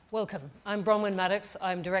Welcome. I'm Bronwyn Maddox.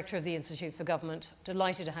 I'm Director of the Institute for Government.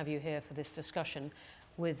 Delighted to have you here for this discussion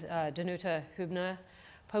with Danuta Hübner,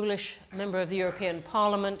 Polish member of the European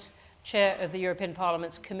Parliament, Chair of the European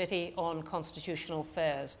Parliament's Committee on Constitutional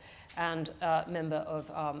Affairs, and member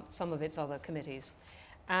of some of its other committees.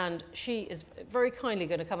 And she is very kindly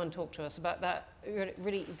going to come and talk to us about that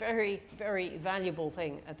really very, very valuable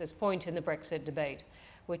thing at this point in the Brexit debate,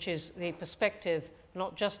 which is the perspective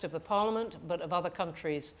not just of the Parliament, but of other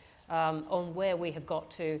countries on where we have got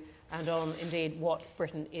to and on, indeed, what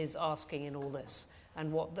Britain is asking in all this and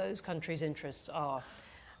what those countries' interests are.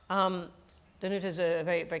 Danuta's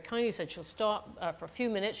very, very kindly said she'll start for a few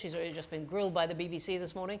minutes. She's already just been grilled by the BBC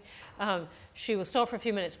this morning. She will start for a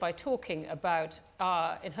few minutes by talking about,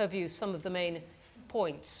 in her view, some of the main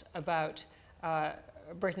points about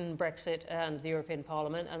Britain, Brexit, and the European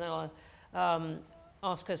Parliament. And then I'll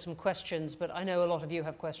ask her some questions, but I know a lot of you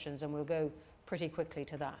have questions, and we'll go pretty quickly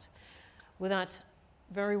to that. With that,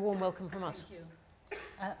 very warm welcome from us. Thank you.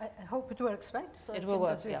 I hope it works, right? So it will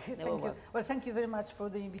work, yeah. Thank you. Well, thank you very much for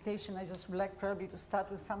the invitation. I just would like probably to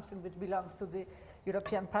start with something that belongs to the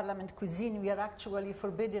European Parliament cuisine. We are actually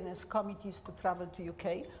forbidden as committees to travel to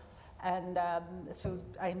UK. And so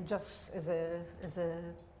I'm just, as a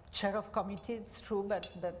chair of committee, it's true,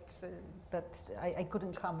 but I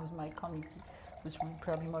couldn't come with my committee, which would be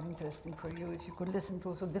probably more interesting for you if you could listen to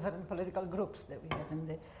also different political groups that we have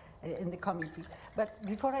in the committee. But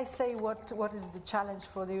before I say what is the challenge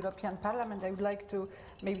for the European Parliament, I would like to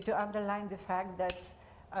maybe to underline the fact that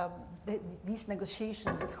these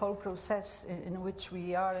negotiations, this whole process in which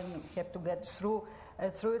we are and we have to get through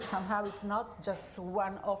it somehow is not just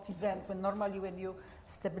one-off event. When normally when you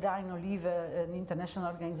step down or leave an international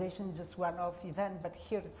organization, it's just one-off event. But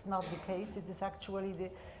here it's not the case. It is actually the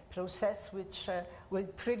process which will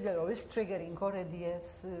trigger or is triggering already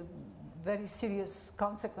as very serious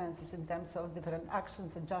consequences in terms of different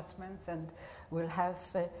actions, adjustments, and will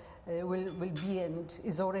be and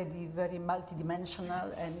is already very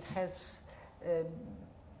multidimensional and has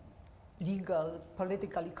legal,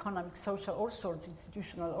 political, economic, social, all sorts,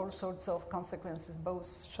 institutional, all sorts of consequences, both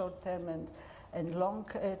short-term and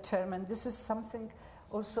long-term. And this is something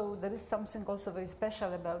also, there is something also very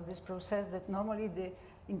special about this process, that normally the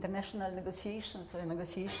international negotiations or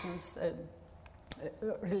negotiations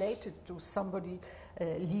related to somebody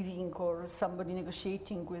leaving or somebody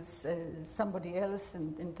negotiating with somebody else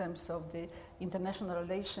in terms of the international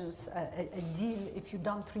relations, a deal, if you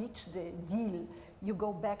don't reach the deal, you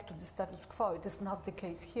go back to the status quo. It is not the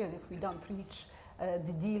case here. If we don't reach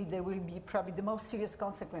the deal, there will be probably the most serious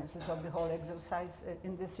consequences of the whole exercise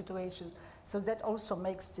in this situation. So that also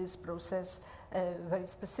makes this process very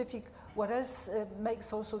specific. What else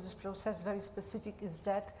makes also this process very specific is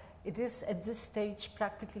that it is at this stage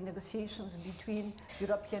practically negotiations between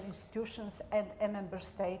European institutions and a member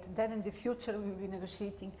state. Then in the future we will be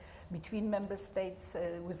negotiating between member states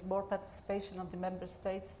with more participation of the member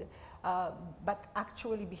states. But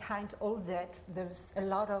actually behind all that there's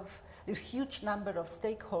a huge number of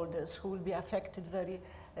stakeholders who will be affected very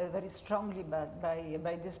strongly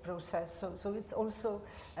by this process. So it's also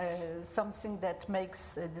something that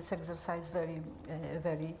makes this exercise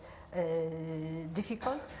very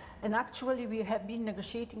difficult. And actually we have been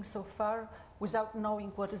negotiating so far without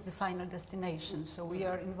knowing what is the final destination. So we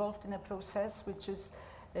are involved in a process which is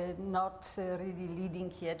not really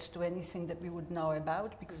leading yet to anything that we would know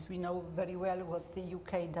about, because we know very well what the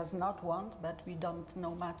UK does not want, but we don't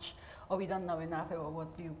know much, or we don't know enough about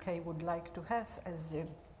what the UK would like to have as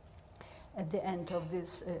at the end of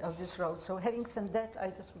this road. So having said that, I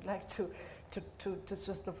just would like to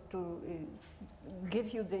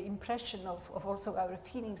give you the impression of also our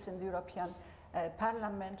feelings in the European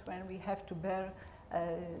Parliament when we have to bear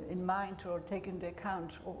in mind or take into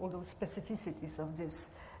account all those specificities of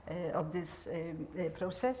this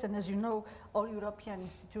process. And as you know, all European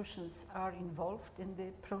institutions are involved in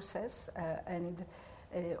the process, and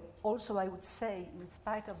also I would say, in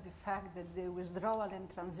spite of the fact that the withdrawal and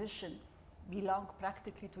transition belong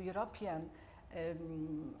practically to European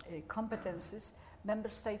competences, member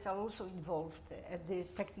states are also involved at the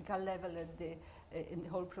technical level, in the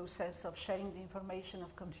whole process of sharing the information,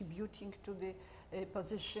 of contributing to the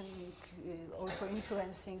position, also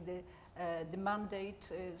influencing the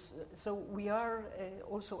mandate. So we are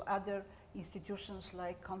also other institutions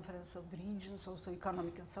like Conference of the Regions, also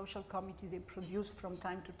Economic and Social Committee. They produce from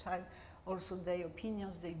time to time also their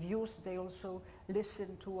opinions, their views. They also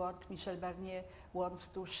listen to what Michel Barnier wants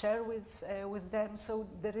to share with them. So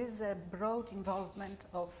there is a broad involvement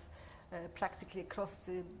of practically across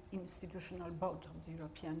the institutional board of the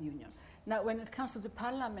European Union. Now, when it comes to the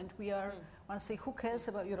Parliament, we are, I want to say, who cares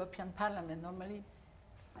about European Parliament normally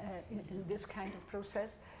in this kind of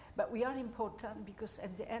process? But we are important because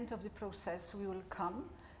at the end of the process we will come,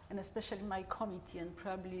 and especially my committee, and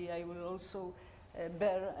probably I will also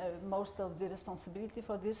bear most of the responsibility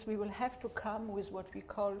for this, we will have to come with what we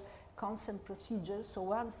call consent procedure. So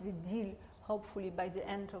once the deal, hopefully by the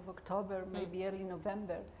end of October, maybe early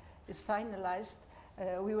November, is finalized,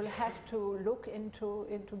 we will have to look into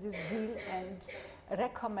this deal and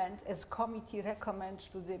recommend, as committee, recommend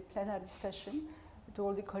to the plenary session, to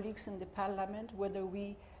all the colleagues in the Parliament, whether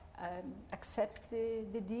we accept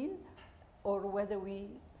the deal or whether we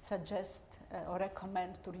suggest or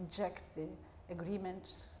recommend to reject the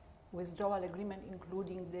agreement, withdrawal agreement,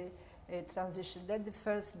 including the transition. That's the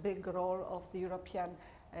first big role of the European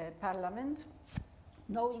Parliament,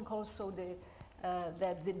 knowing also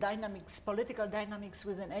that the dynamics, political dynamics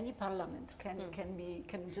within any parliament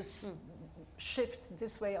can just shift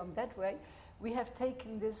this way or that way. We have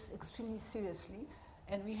taken this extremely seriously,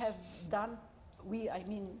 and we have done, I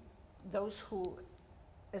mean those who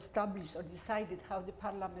established or decided how the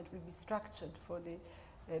parliament will be structured for the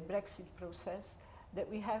Brexit process, that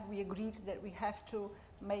we agreed that we have to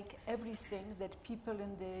make everything that people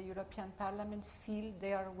in the European Parliament feel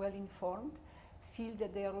they are well informed, feel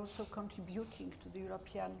that they are also contributing to the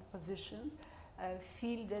European positions,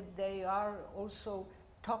 feel that they are also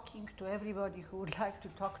talking to everybody who would like to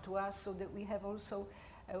talk to us, so that we have also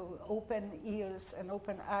open ears and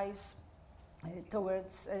open eyes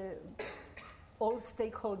towards all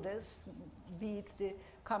stakeholders, be it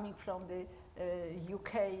coming from the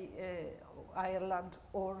UK, Ireland,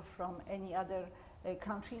 or from any other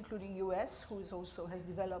country, including US, who has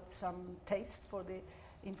developed some taste for the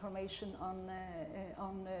information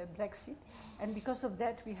on Brexit. And because of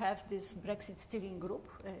that, we have this Brexit steering group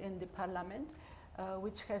in the Parliament,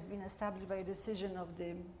 which has been established by a decision of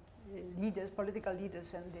the political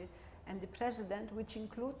leaders and the President, which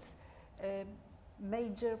includes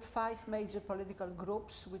 5 major political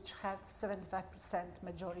groups which have 75%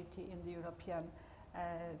 majority in the European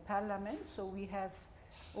Parliament. So we have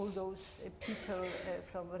all those people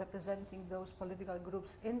from representing those political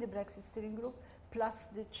groups in the Brexit steering group, plus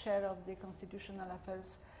the chair of the Constitutional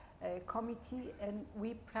Affairs Committee, and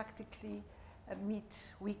we practically meet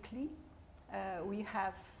weekly. We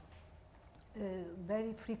have a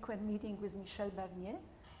very frequent meeting with Michel Barnier,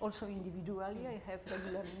 also individually. I have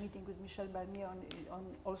regular meeting with Michel Barnier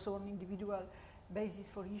also on individual basis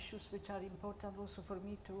for issues which are important also for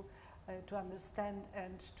me to understand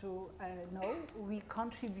and to know. We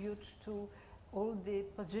contribute to all the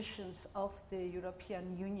positions of the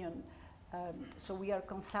European Union. So we are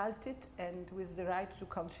consulted and with the right to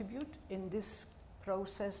contribute. In this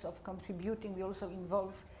process of contributing, we also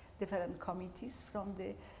involve different committees from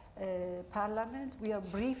the Parliament. We are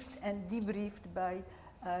briefed and debriefed by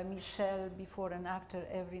Michel before and after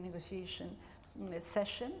every negotiation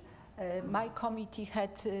session. My committee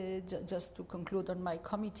had, just to conclude on my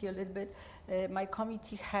committee a little bit, my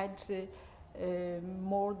committee had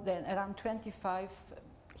more than around 25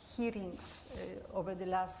 hearings over the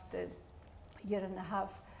last year and a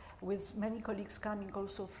half, with many colleagues coming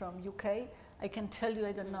also from UK. I can tell you,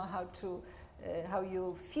 I don't know how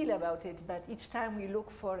you feel about it, but each time we look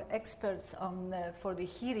for experts for the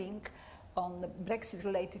hearing on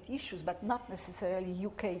Brexit-related issues, but not necessarily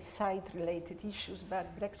UK side-related issues,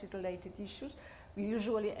 but Brexit-related issues, we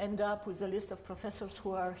usually end up with a list of professors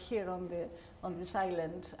who are here on this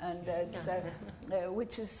island, and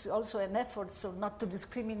which is also an effort, so not to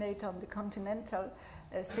discriminate on the continental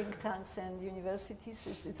think tanks and universities.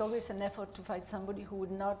 It's always an effort to find somebody who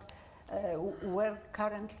would not work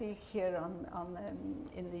currently here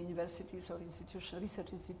in the universities or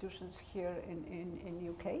research institutions here in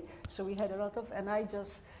UK. So we had a lot of, and I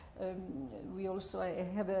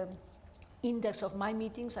have an index of my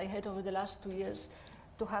meetings. I had over the last 2 years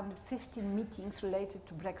 215 meetings related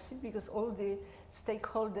to Brexit, because all the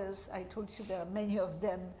stakeholders, I told you there are many of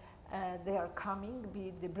them, they are coming, be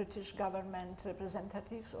it the British government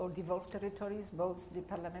representatives or devolved territories, both the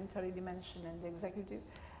parliamentary dimension and the executive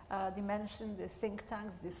dimension, the think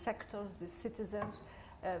tanks, the sectors, the citizens.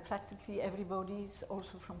 Practically everybody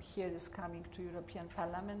also from here is coming to European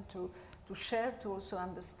Parliament to share, to also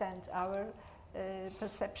understand our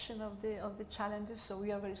perception of the challenges. So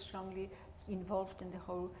we are very strongly involved in the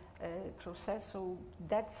whole process. So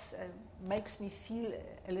that makes me feel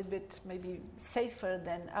a little bit maybe safer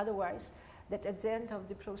than otherwise, that at the end of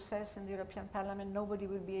the process in the European Parliament, nobody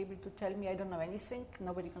will be able to tell me I don't know anything,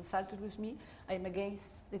 nobody consulted with me, I'm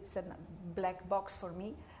against, it's a black box for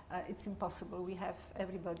me. It's impossible. We have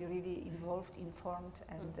everybody really involved, informed,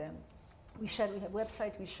 and we have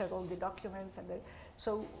website, we share all the documents, and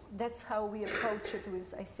so that's how we approach it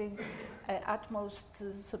with, I think, utmost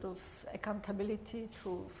sort of accountability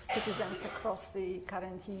to citizens across the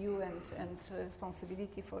current EU and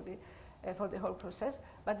responsibility for the whole process.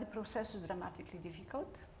 But the process is dramatically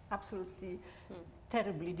difficult, absolutely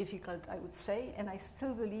terribly difficult, I would say. And I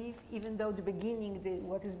still believe, even though the beginning,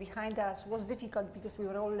 what is behind us was difficult because we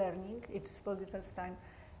were all learning, it's for the first time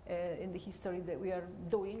in the history that we are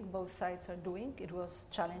doing, both sides are doing. It was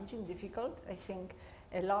challenging, difficult. I think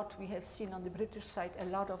a lot we have seen on the British side, a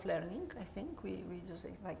lot of learning, I think. We just,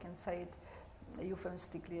 if I can say it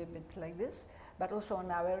euphemistically a bit like this, but also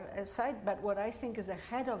on our side. But what I think is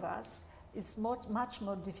ahead of us is much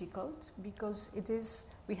more difficult because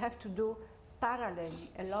we have to do parallelly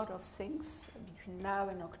a lot of things between now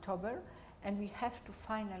and October, and we have to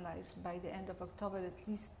finalize by the end of October, at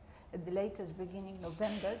least at the latest beginning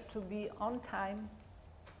November, to be on time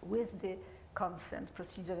with the consent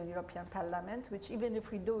procedure in the European Parliament, which even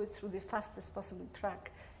if we do it through the fastest possible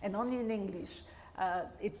track and only in English,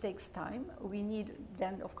 it takes time. We need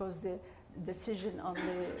then, of course, the decision on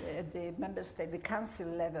the member state, the council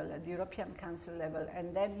level, at the European Council level,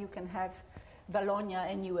 and then you can have Wallonia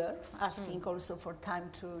anywhere, asking also for time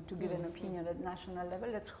to give an opinion at national level.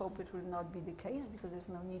 Let's hope it will not be the case, because there's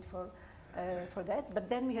no need for that. But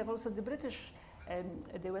then we have also the British,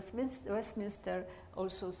 the Westminster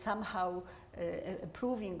also somehow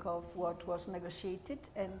approving of what was negotiated,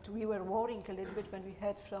 and we were worrying a little bit when we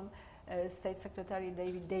heard from State Secretary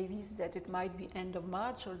David Davies that it might be end of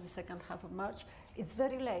March or the second half of March. It's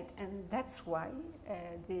very late, and that's why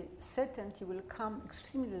the certainty will come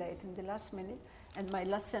extremely late in the last minute. And my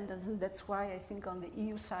last sentence is that's why I think on the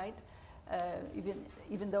EU side,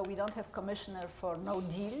 even though we don't have commissioner for no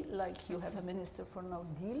deal, like you have a minister for no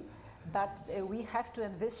deal, but we have to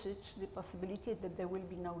envisage the possibility that there will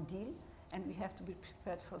be no deal, and we have to be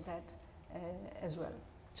prepared for that as well.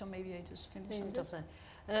 So maybe I just finish on this.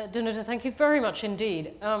 Danuta, thank you very much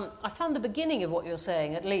indeed. I found the beginning of what you're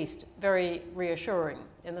saying, at least, very reassuring,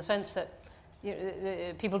 in the sense that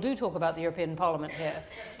people do talk about the European Parliament here,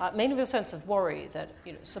 mainly with a sense of worry that,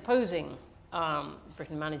 supposing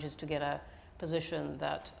Britain manages to get a position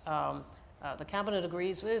that the Cabinet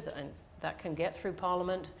agrees with and that can get through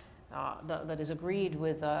Parliament, that is agreed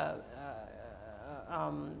with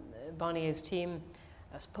Barnier's team,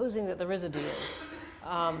 supposing that there is a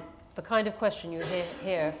deal, the kind of question you hear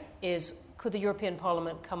here is, could the European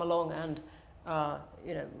Parliament come along and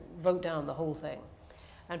vote down the whole thing?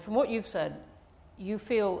 And from what you've said, you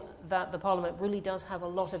feel that the Parliament really does have a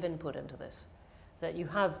lot of input into this, that you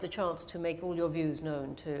have the chance to make all your views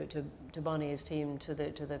known to Barnier's team, to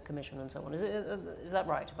the Commission and so on. Is that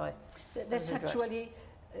right? That's actually,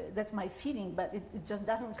 that's my feeling, but it just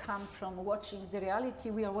doesn't come from watching the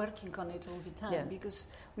reality. We are working on it all the time, because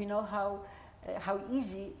we know how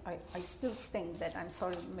easy, I still think that, I'm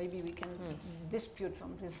sorry, maybe we can dispute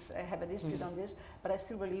on this, have a dispute on this, but I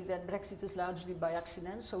still believe that Brexit is largely by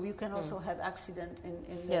accident, so you can also have accident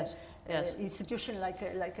in the institution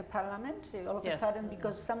like a parliament, all of a sudden,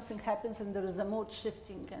 because something happens and there is a mode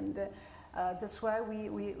shifting, and that's why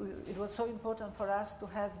it was so important for us to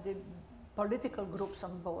have the political groups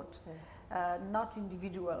on board. Not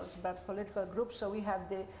individuals, but political groups. So we have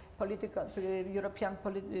the European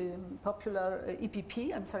Popular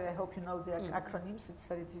EPP. I'm sorry, I hope you know the acronyms. It's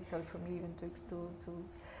very difficult for me even to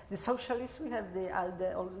the Socialists. We have the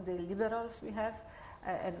ALDE, also the Liberals. We have,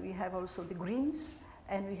 and we have also the Greens,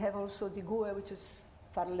 and we have also the GUE, which is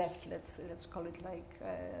far left. Let's call it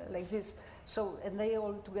like this. So, and they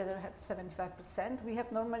all together had 75%. We have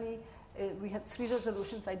normally. We had 3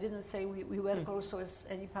 resolutions. I didn't say we work also as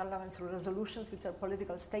any parliament through resolutions, which are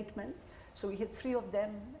political statements. So we had 3 of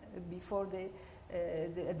them before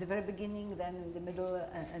at the very beginning, then in the middle,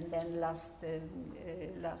 and then last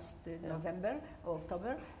November or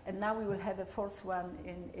October. And now we will have a 4th one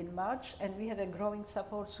in March, and we have a growing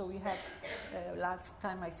support. So we have, last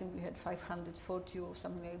time I think we had 540 or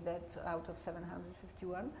something like that out of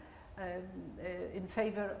 751. In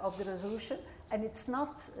favor of the resolution, and it's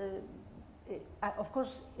not, of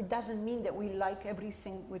course, it doesn't mean that we like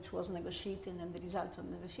everything which was negotiated and the results of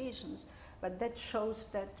negotiations, but that shows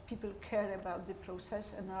that people care about the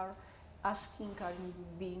process and are asking, are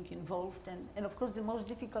being involved, and of course the most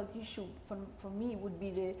difficult issue for me would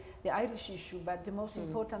be the Irish issue, but the most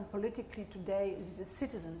important politically today is the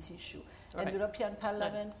citizens issue, and the European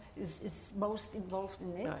Parliament is most involved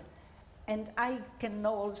in it. And I can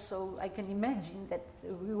imagine that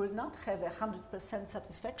we will not have 100%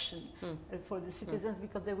 satisfaction for the citizens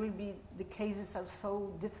because the cases are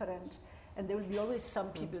so different, and there will be always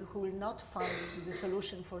some people who will not find the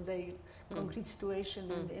solution for their concrete situation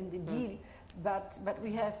in the deal. But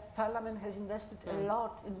Parliament has invested a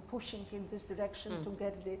lot in pushing in this direction to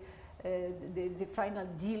get the final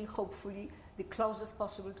deal, hopefully, the closest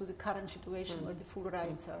possible to the current situation where the full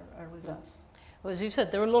rights are with us. Well, as you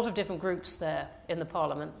said, there are a lot of different groups there in the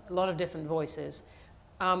Parliament, a lot of different voices.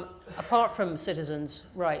 Apart from citizens'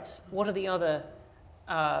 rights, what are the other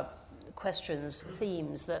questions,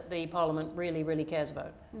 themes that the Parliament really, really cares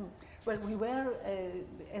about? Well, we were,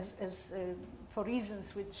 for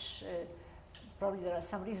reasons which probably there are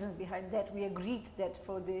some reasons behind that, we agreed that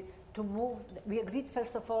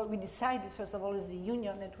first of all, we decided first of all as the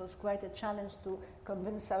Union, it was quite a challenge to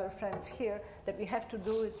convince our friends here that we have to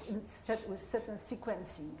do it with certain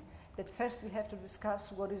sequencing. That first we have to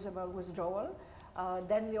discuss what is about withdrawal,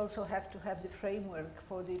 then we also have to have the framework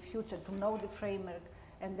for the future, to know the framework,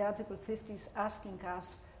 and the Article 50 is asking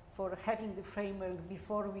us for having the framework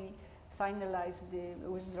before we finalize the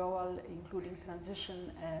withdrawal, including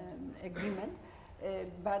transition agreement.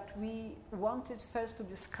 But we wanted first to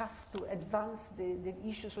discuss, to advance the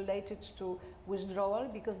issues related to withdrawal,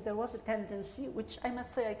 because there was a tendency, which I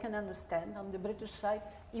must say I can understand, on the British side,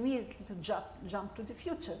 immediately to jump to the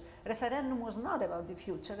future. Referendum was not about the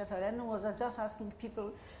future. Referendum was just asking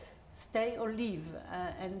people stay or leave,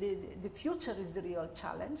 and the future is the real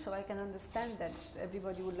challenge, so I can understand that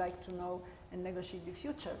everybody would like to know and negotiate the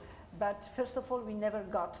future. But first of all, we never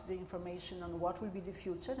got the information on what will be the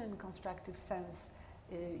future in constructive sense.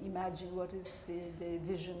 Imagine what is the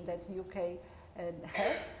vision that UK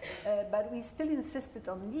has, but we still insisted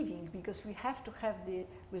on leaving because we have to have the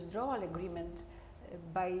withdrawal agreement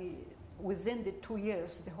within the 2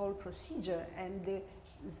 years, the whole procedure, and the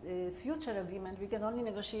future agreement we can only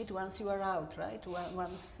negotiate once you are out, right?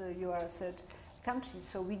 Once you are a third country.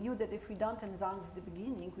 So we knew that if we don't advance the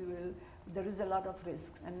beginning, there is a lot of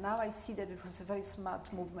risks. And now I see that it was a very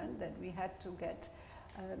smart movement that we had to get.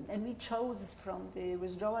 And we chose from the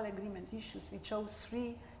withdrawal agreement issues, we chose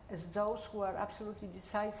 3 as those who are absolutely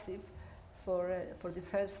decisive for the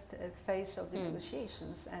first phase of the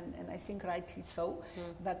negotiations, and I think rightly so.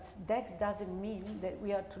 But that doesn't mean that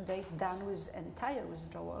we are today done with entire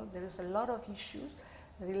withdrawal. There is a lot of issues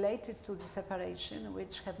related to the separation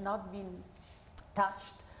which have not been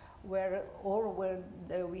touched, where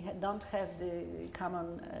we don't have the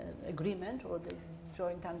common agreement or the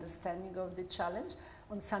joint understanding of the challenge.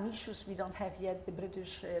 On some issues we don't have yet the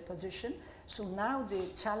British position. So now the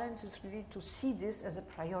challenge is really to see this as a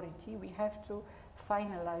priority. We have to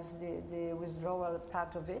finalize the withdrawal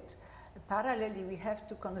part of it. Parallelly, we have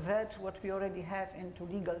to convert what we already have into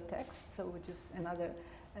legal text, so which is another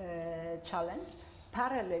challenge.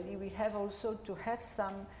 Parallelly, we have also to have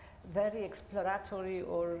some very exploratory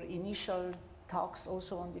or initial talks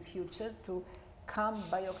also on the future to come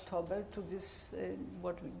by October to this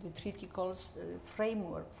what the treaty calls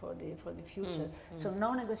framework for the future. So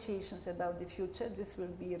no negotiations about the future. This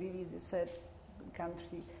will be really the third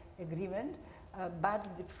country agreement, but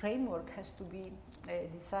the framework has to be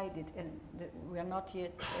decided, and we are not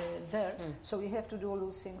yet there. So we have to do all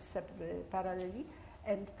those things parallelly.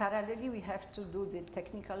 And parallelly, we have to do the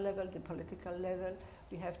technical level, the political level.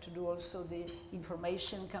 We have to do also the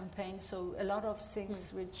information campaign. So a lot of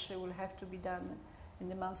things which will have to be done in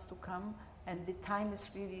the months to come. And the time is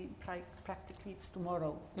really practically it's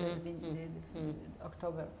tomorrow,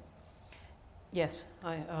 October. Yes,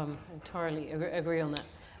 I entirely agree on that.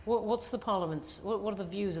 What's the Parliament's? What are the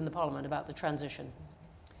views in the Parliament about the transition?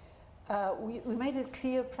 We made it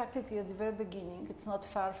clear practically at the very beginning. It's not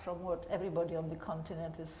far from what everybody on the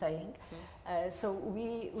continent is saying. So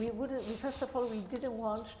we first of all, we didn't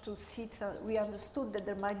want to see. We understood that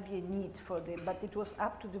there might be a need for but it was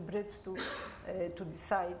up to the Brits to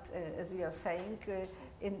decide, as we are saying.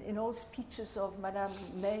 In all speeches of Madame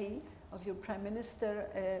May, of your Prime Minister,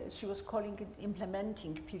 she was calling it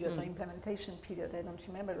implementing period or implementation period. I don't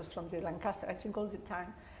remember. It was from the Lancaster. I think all the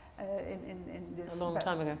time. In this a long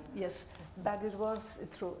time ago. Yes, but it was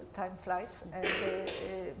through time flies, and,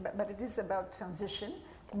 but it is about transition,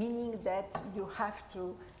 meaning that you have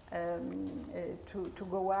to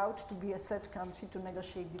go out to be a third country to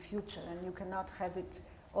negotiate the future, and you cannot have it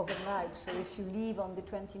overnight. So if you leave on the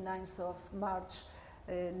 29th of March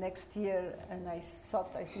next year, and I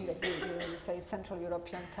think that we say Central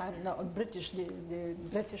European time, no, British, the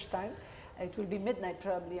British time, it will be midnight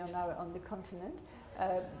probably on the continent.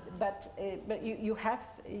 But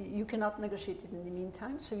you cannot negotiate it in the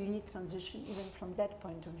meantime, so you need transition even from that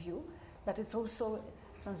point of view. but it's also,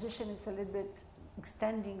 transition is a little bit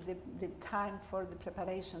extending the time for the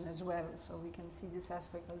preparation as well, so we can see this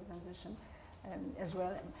aspect of the transition as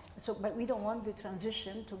well. So, but we don't want the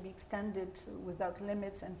transition to be extended without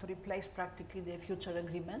limits and to replace practically the future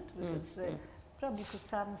agreement, because probably for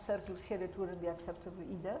some circles here it wouldn't be acceptable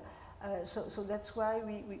either. So that's why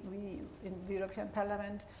we in the European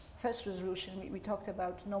Parliament first resolution we talked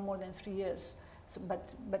about no more than 3 years. So,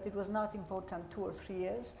 but it was not important 2 or 3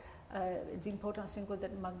 years. The important thing was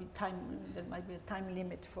that there might be a time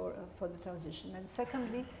limit for the transition. And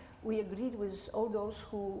secondly, we agreed with all those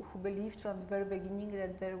who believed from the very beginning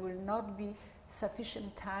that there will not be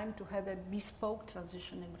sufficient time to have a bespoke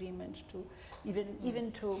transition agreement, to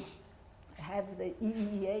even to have the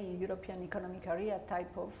EEA, European Economic Area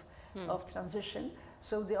type of transition.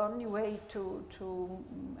 So the only way to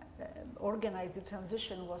organize the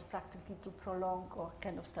transition was practically to prolong or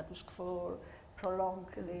kind of status quo, prolong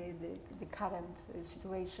the current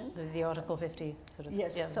situation. The Article 50 sort of.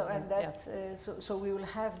 Yes, yeah, so and that so we will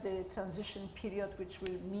have the transition period, which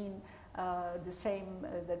will mean the same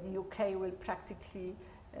that the UK will practically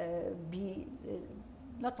be.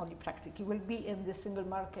 Not only practically, will be in the single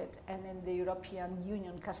market and in the European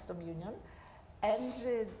Union Custom Union, and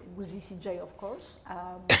with ECJ, of course,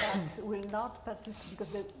 but will not participate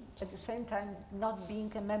because at the same time not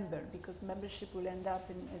being a member, because membership will end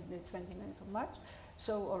up in the 29th of March,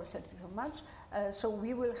 or 30th of March. So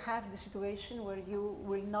we will have the situation where you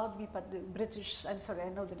will not be the British. I'm sorry, I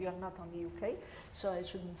know that you are not on the UK, so I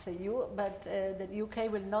shouldn't say you, but the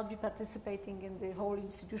UK will not be participating in the whole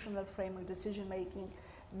institutional framework decision making.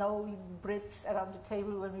 No Brits around the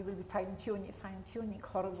table when we will be fine-tuning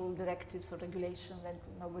horrible directives or regulations that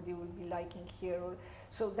nobody will be liking here.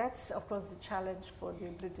 So that's, of course, the challenge for the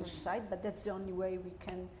British side, but that's the only way we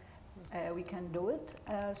can do it.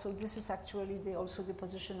 So this is actually also the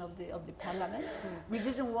position of the Parliament. We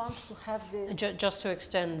didn't want to have the... Just to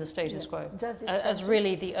extend the status quo, as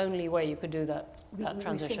really the only way you could do that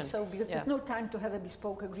transition. We think so, because there's no time to have a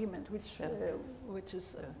bespoke agreement, which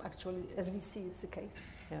is actually, as we see, is the case.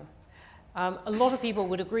 Yeah. A lot of people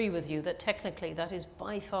would agree with you that technically that is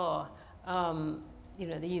by far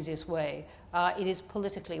the easiest way. It is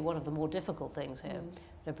politically one of the more difficult things here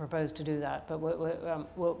to propose to do that, but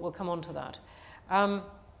we'll come on to that.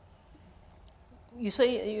 You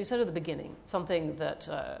said at the beginning something that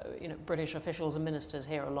British officials and ministers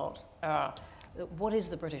hear a lot. What is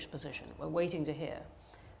the British position? We're waiting to hear.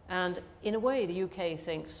 And in a way, the UK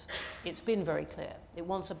thinks it's been very clear. It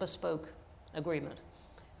wants a bespoke agreement.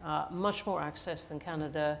 Much more access than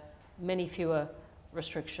Canada, many fewer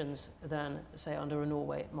restrictions than, say, under a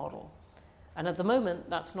Norway model. And at the moment,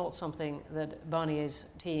 that's not something that Barnier's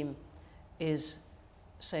team is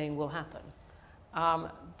saying will happen.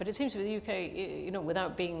 But it seems to be the UK,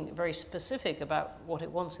 without being very specific about what it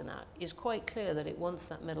wants in that, is quite clear that it wants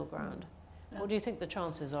that middle ground. What do you think the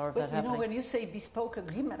chances are of that happening? When you say bespoke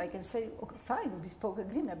agreement, I can say, okay, fine, bespoke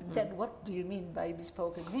agreement. But then what do you mean by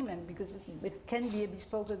bespoke agreement? Because it can be a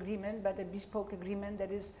bespoke agreement, but a bespoke agreement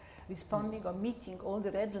that is responding or meeting all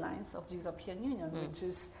the red lines of the European Union, which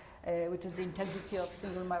is the integrity of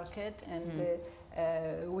single market, and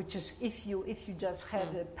which is if you just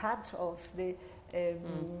have a part of the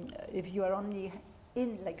if you are only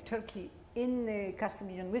in, like Turkey, in the custom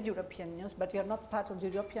union with European unions, but you are not part of the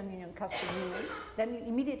European Union custom union, then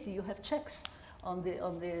immediately you have checks on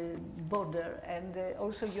the border, and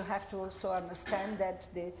also you have to also understand that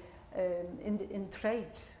in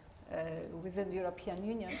trade within the European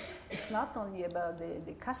Union, it's not only about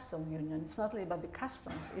the custom union, it's not only about the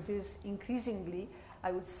customs, it is increasingly,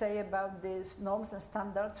 I would say, about the norms and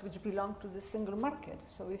standards which belong to the single market.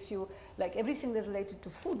 So if you, like everything that's related to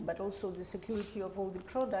food, but also the security of all the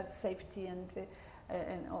products, safety and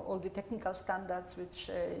all the technical standards which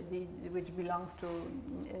belong to,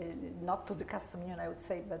 not to the custom union, I would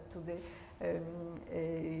say, but to the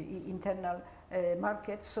internal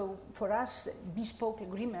market. So for us, bespoke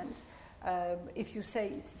agreement, if you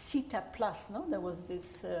say CETA plus, no, there was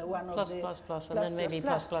this one plus, of the plus, and then maybe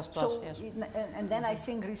plus, so yes. And then I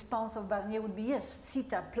think response of Barnier would be yes,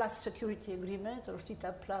 CETA plus security agreement or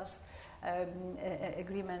CETA plus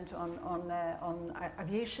agreement on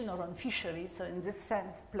aviation or on fisheries. So in this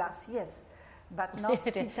sense, plus yes, but not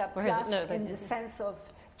CETA plus in the sense of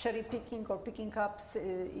cherry picking or picking up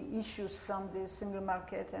issues from the single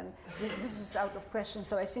market, and this is out of question.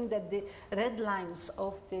 So I think that the red lines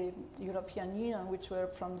of the European Union, which were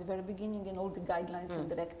from the very beginning in all the guidelines and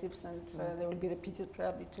directives, and they will be repeated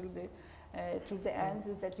probably till the end,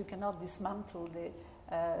 is that you cannot dismantle the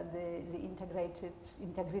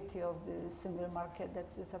integrity of the single market. That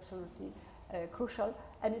is absolutely crucial.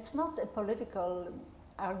 And it's not a political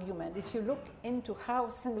argument. If you look into how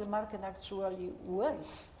single market actually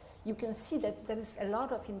works, you can see that there is a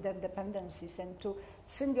lot of interdependencies, and to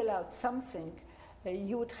single out something,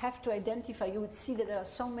 you would have to identify, you would see that there are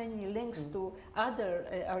so many links to other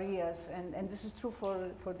areas, and this is true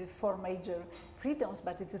for the four major freedoms,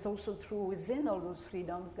 but it is also true within all those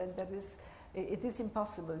freedoms that it is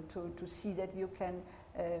impossible to see that you can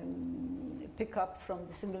pick up from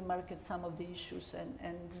the single market some of the issues,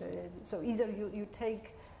 and so either you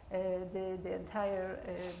take the entire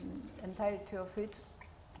entirety of it,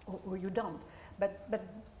 or you don't. But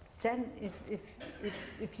then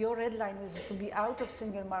if your red line is to be out of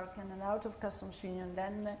single market and out of customs union,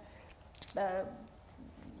 then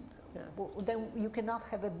then you cannot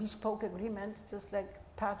have a bespoke agreement just like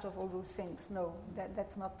part of all those things. No,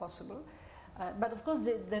 that's not possible. But of course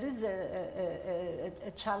there is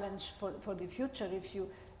a challenge for the future if you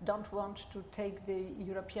don't want to take the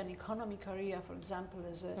European Economic Area, for example,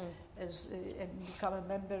 and become a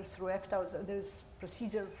member through EFTA. So there is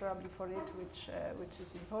procedure probably for it, which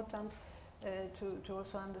is important to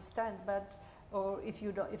also understand. But or if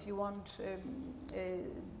you want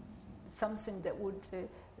something that would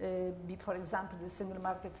be, for example, the single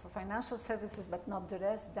market for financial services, but not the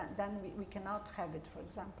rest, then we cannot have it. For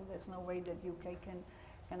example, there's no way that UK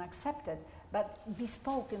can accept it. But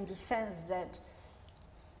bespoke in the sense that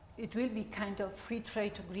it will be kind of free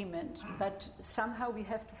trade agreement, but somehow we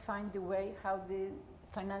have to find a way how the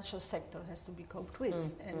financial sector has to be coped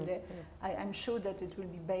with. I'm sure that it will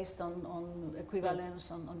be based on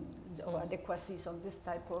equivalence, or adequacies, on this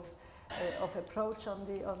type of approach on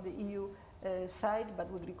the EU side,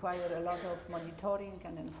 but would require a lot of monitoring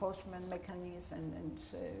and enforcement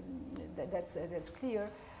mechanisms, and that's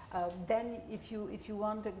clear. Then if you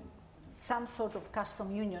want some sort of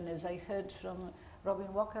custom union, as I heard from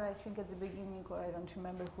Robin Walker, I think at the beginning, or I don't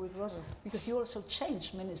remember who it was, because you also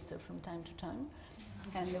change minister from time to time,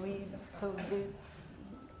 and so the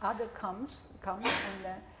other comes,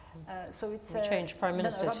 and so it's we change prime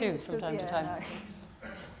minister too from time to time.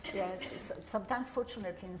 Yeah, sometimes,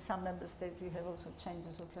 fortunately, in some member states we have also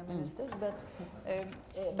changes of prime ministers.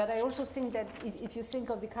 But I also think that if you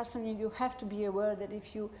think of the custom union, you have to be aware that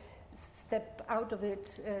if you step out of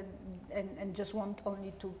it and just want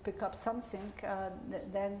only to pick up something,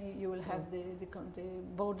 then you will have the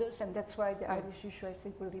borders, and that's why the Irish issue, I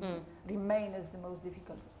think, will remain as the most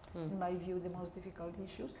difficult, in my view, the most difficult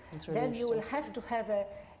issues. Really then you will have to have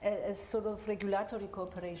a sort of regulatory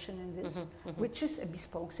cooperation in this, which is a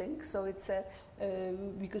bespoke thing. So it's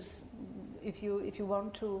because if you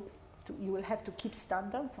want to, you will have to keep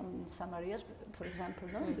standards on some areas. For example,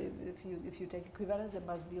 if you take equivalence, there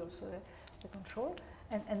must be also a control.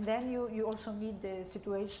 And then you also need the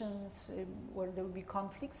situations where there will be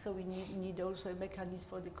conflict. So we need also a mechanism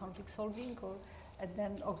for the conflict solving, and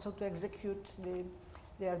then also to execute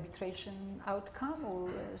the arbitration outcome.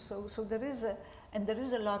 So there is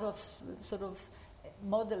a lot of sort of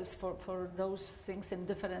models for those things in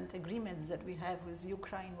different agreements that we have with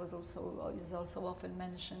Ukraine is also often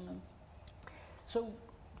mentioned. So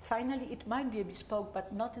finally, it might be a bespoke,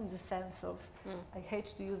 but not in the sense of, I hate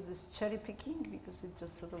to use this cherry picking because it's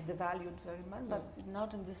just sort of devalued very much, but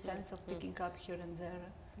not in the sense of picking up here and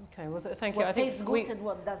there. Okay, well, thank you. What tastes good and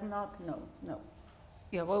what does not, no.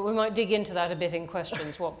 Yeah, well, we might dig into that a bit in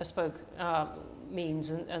questions, what bespoke means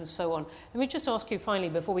and so on. Let me just ask you finally,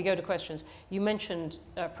 before we go to questions, you mentioned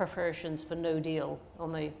preparations for no deal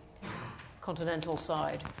on the continental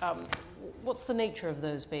side. What's the nature of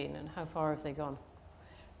those been, and how far have they gone?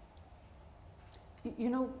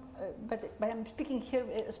 But I'm speaking here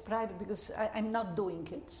as private because I'm not doing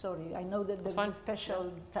it. Sorry, I know that there's a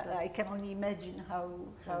special. I can only imagine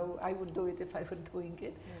how I would do it if I were doing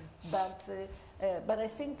it. But I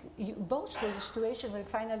think both for the situation where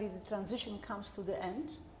finally the transition comes to the end,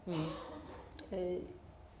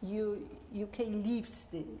 UK leaves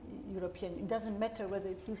the European. It doesn't matter whether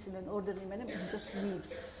it leaves in an orderly manner; it just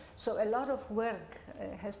leaves. So a lot of work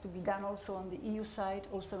has to be done also on the EU side,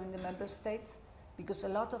 also in the member states, because a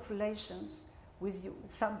lot of relations with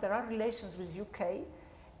there are relations with UK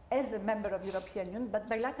as a member of European Union, but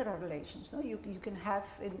bilateral relations. No? You can have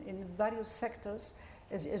in various sectors,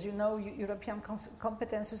 as you know, European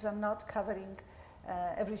competences are not covering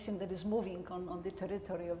everything that is moving on the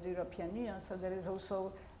territory of the European Union. So there is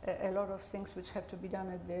also a lot of things which have to be done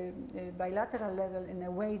at the bilateral level in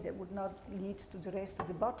a way that would not lead to the race to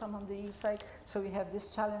the bottom on the EU side. So we have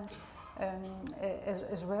this challenge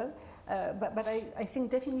as well. But I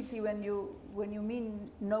think definitely when you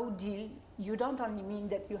mean no deal, you don't only mean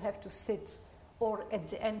that you have to sit, or at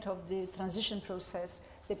the end of the transition process,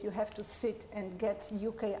 that you have to sit and get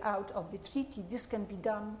UK out of the treaty. This can be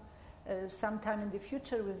done sometime in the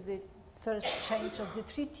future with the first change of the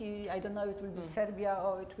treaty. I don't know, it will be Serbia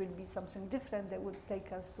or it will be something different that would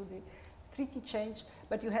take us to the treaty change.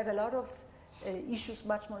 But you have a lot of issues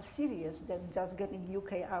much more serious than just getting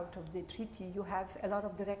UK out of the treaty. You have a lot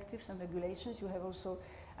of directives and regulations. You have also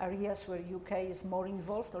areas where UK is more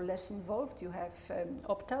involved or less involved. You have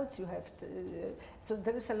opt-outs. You have so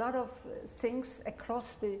there is a lot of things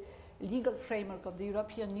across the legal framework of the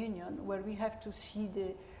European Union where we have to see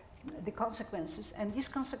the consequences. And these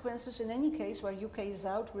consequences, in any case, where UK is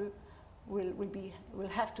out, will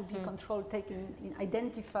have to be controlled,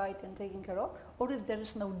 identified, and taken care of. Or if there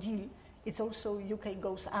is no deal, it's also UK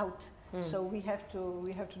goes out. So we have to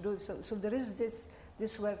do it. So there is this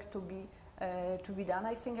work to be done.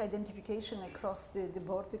 I think identification across the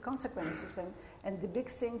board, the consequences, and the big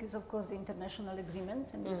thing is of course the international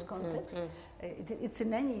agreements in this context. It's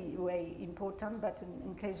in any way important, but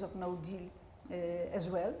in case of no deal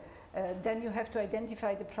as well. Then you have to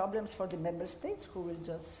identify the problems for the member states who will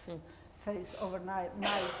just face overnight.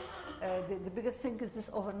 The biggest thing is this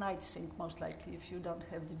overnight thing, most likely, if you don't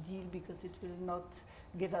have the deal, because it will not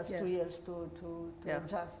give us 2 years to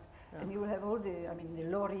adjust. Yeah. And you will have all the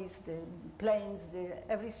lorries, the planes,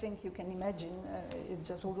 everything you can imagine. It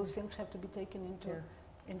just all those things have to be taken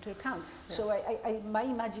into account. Yeah. So my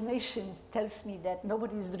imagination tells me that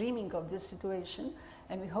nobody is dreaming of this situation,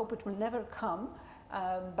 and we hope it will never come.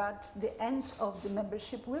 But the end of the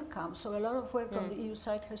membership will come. So a lot of work on the EU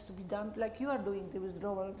side has to be done, like you are doing the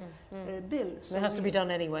withdrawal bill. So it has to be done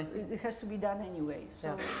anyway. It has to be done anyway.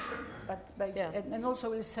 So, and also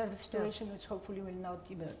will serve a situation which hopefully will not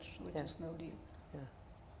emerge, which is no deal. Yeah.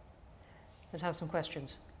 Let's have some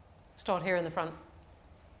questions. Start here in the front.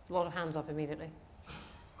 A lot of hands up immediately.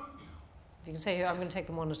 If you can say, I'm going to take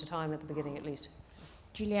them one at a time at the beginning at least.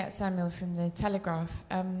 Juliette Samuel from The Telegraph.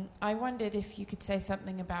 I wondered if you could say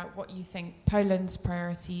something about what you think Poland's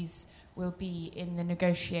priorities will be in the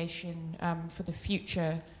negotiation for the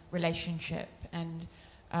future relationship, and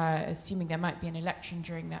assuming there might be an election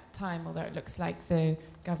during that time, although it looks like the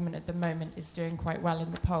government at the moment is doing quite well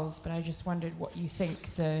in the polls, but I just wondered what you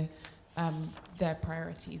think their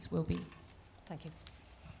priorities will be. Thank you.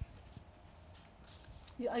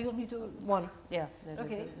 You want me to? One, yeah.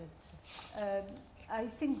 Okay. I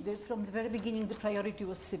think that from the very beginning the priority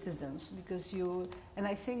was citizens, because and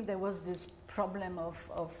I think there was this problem I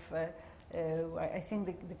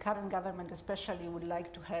think the current government especially would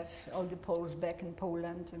like to have all the Poles back in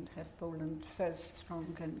Poland and have Poland first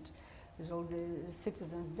strong and with all the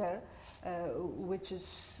citizens there, which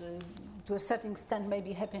is to a certain extent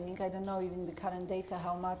maybe happening. I don't know even the current data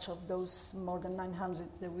how much of those more than 900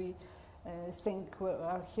 that we think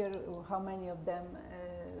are here, how many of them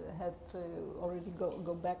have already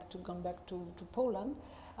gone back to Poland.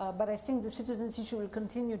 But I think the citizens issue will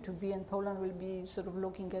continue to be, and Poland will be sort of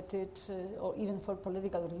looking at it, or even for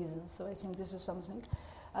political reasons. So I think this is something.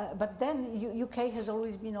 But then UK has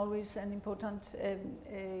always been an important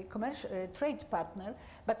commercial trade partner,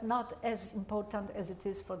 but not as important as it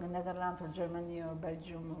is for the Netherlands or Germany or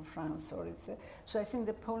Belgium or France. So I think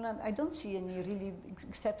that Poland, I don't see any really,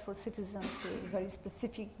 except for citizens, very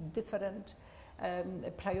specific, different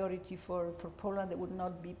priority for Poland that would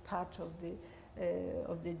not be part of the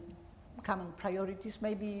common priorities.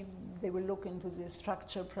 Maybe they will look into the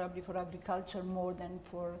structure probably for agriculture more than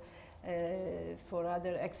for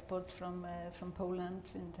other exports from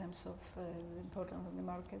Poland in terms of importance on the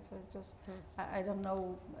market. So I don't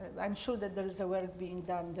know. I'm sure that there is a work being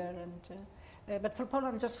done there. But for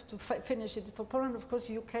Poland, just to finish it, for Poland, of course,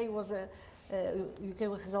 UK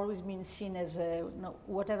has always been seen as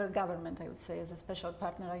whatever government, I would say, as a special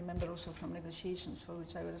partner. I remember also from negotiations for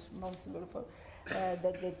which I was responsible for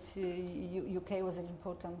that UK was an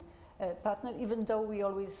important partner, even though we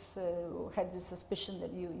always had the suspicion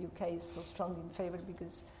that UK is so strongly in favor,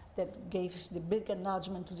 because that gave the big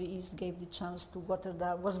enlargement to the east, gave the chance to water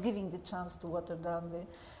down, was giving the chance to water down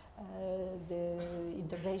the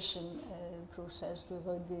integration process, to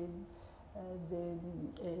avoid the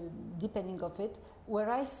deepening of it.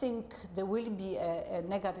 Where I think there will be a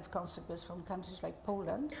negative consequence from countries like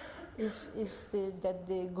Poland is that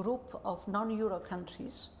the group of non-Euro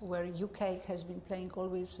countries, where UK has been playing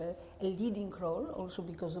always a leading role, also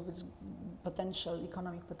because of its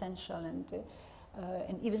economic potential, and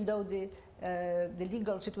even though the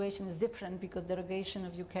legal situation is different, because derogation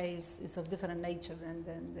of UK is of different nature than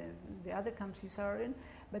the other countries are in,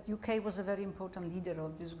 but UK was a very important leader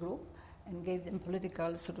of this group and gave them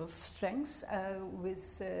political sort of strength.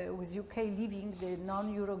 With UK leaving the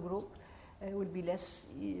non-Euro group will be less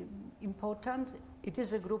important. It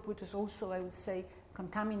is a group which is also, I would say,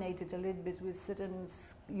 contaminated a little bit with certain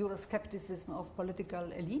Euroscepticism of political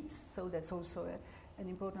elites, so that's also an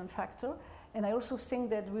important factor. And I also think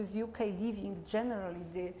that with UK leaving, generally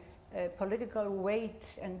the political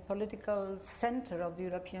weight and political center of the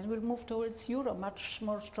European will move towards Euro much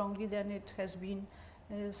more strongly than it has been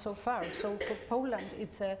so far. So for Poland,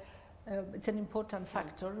 it's an important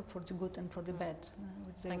factor for the good and for the bad,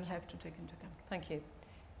 which they will have to take into account. Thank you.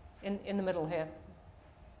 In the middle here.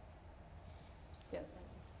 Yeah.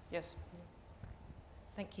 Yes.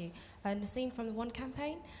 Thank you. Nassim from the One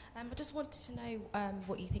Campaign. I just wanted to know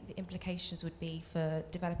what you think the implications would be for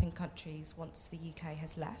developing countries once the UK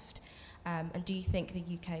has left. And do you think the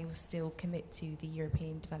UK will still commit to the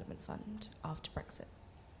European Development Fund after Brexit?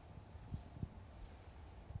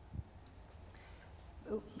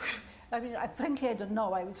 I mean, frankly, I don't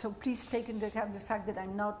know. So please take into account the fact that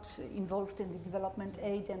I'm not involved in the development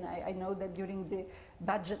aid, and I know that during the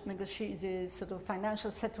budget the sort of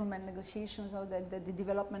financial settlement negotiations, that the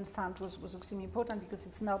development fund was extremely important because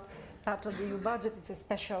it's not part of the EU budget; it's a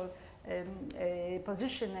special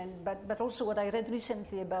position. But also what I read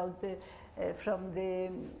recently about from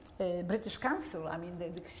the British Council. I mean,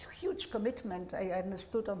 the huge commitment I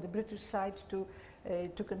understood on the British side to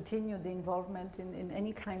continue the involvement in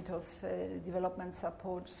any kind of development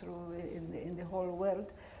support through in the whole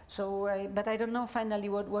world. So, but I don't know finally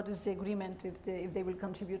what is the agreement if they will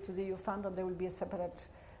contribute to the EU fund or there will be a separate.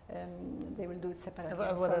 They will do it separately.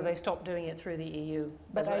 Whether they stop doing it through the EU.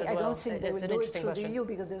 But I don't think they will do it through the EU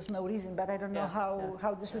because there's no reason. But I don't know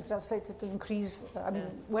how this will translate to increase. I mean,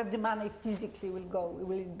 where the money physically will go.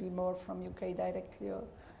 Will it be more from UK directly or?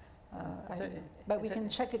 I don't know. But we can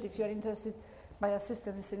check it if you are interested. My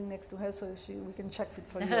assistant is sitting next to her, so we can check it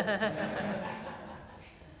for you.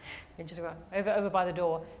 Over by the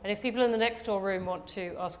door. And if people in the next door room want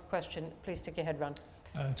to ask a question, please stick your head round.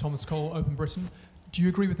 Thomas Cole, Open Britain. Do you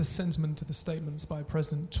agree with the sentiment of the statements by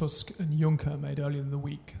President Tusk and Juncker made earlier in the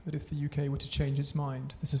week that if the UK were to change its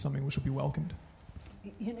mind, this is something which will be welcomed?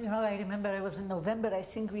 You know, I remember I was in November, I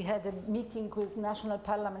think we had a meeting with national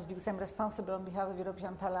parliaments because I'm responsible on behalf of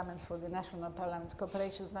European Parliament for the national parliaments,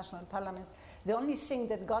 corporations, national parliaments. The only thing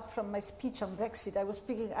that got from my speech on Brexit, I was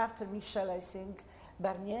speaking after Michel, I think,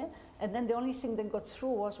 Barnier, and then the only thing that got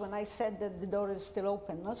through was when I said that the door is still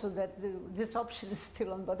open, no? So that this option is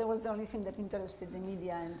still on, but that was the only thing that interested the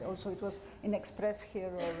media, and also it was in Express here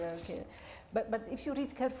or here. But if you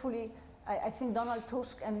read carefully, I think Donald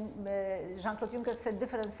Tusk and Jean-Claude Juncker said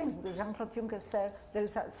different things, because Jean-Claude Juncker said there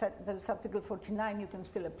is Article 49, you can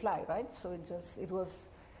still apply, right? So it was,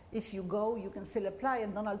 if you go, you can still apply,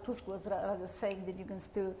 and Donald Tusk was rather saying that you can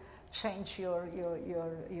still change your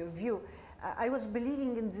view. I was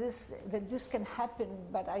believing in this, that this can happen,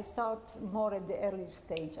 but I thought more at the early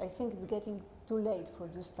stage. I think it's getting too late for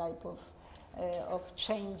this type of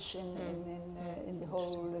change in the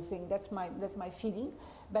whole thing. That's my feeling.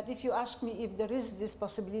 But if you ask me if there is this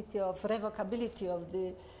possibility of revocability of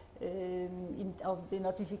the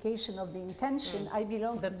notification of the intention, I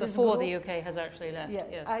belong to this before group. the UK has actually left. Yeah,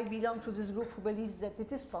 yes. I belong to this group who believes that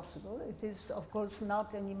it is possible. It is, of course,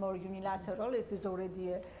 not anymore unilateral. It is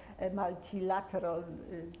already a multilateral,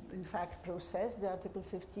 in fact, process. The Article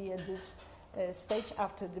 50 at this stage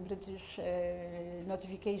after the British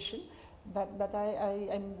notification. But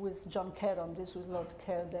I'm with John Kerr on this, with Lord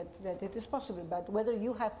Kerr, that it is possible. But whether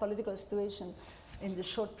you have political situation in the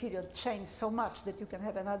short period change so much that you can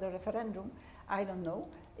have another referendum, I don't know.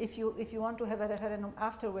 If you want to have a referendum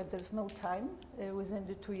afterwards, there's no time within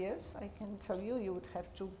the 2 years. I can tell you would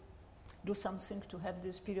have to do something to have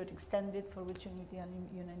this period extended, for which you need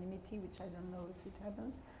unanimity, which I don't know if it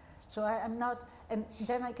happens. So I'm not, and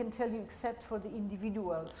then I can tell you, except for the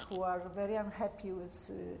individuals who are very unhappy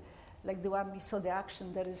with. Like the one we saw, the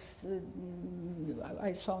action, there is,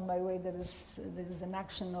 I saw on my way, there is an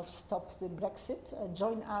action of Stop the Brexit.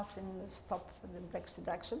 Join us in Stop the Brexit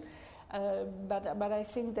action. But I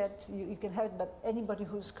think that you can have it, but anybody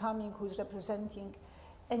who's coming, who's representing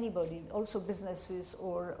anybody, also businesses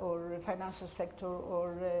or financial sector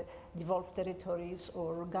or devolved territories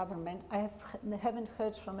or government, I haven't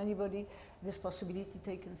heard from anybody this possibility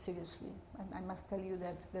taken seriously. I must tell you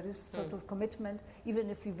that there is sort of commitment, even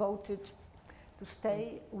if we voted to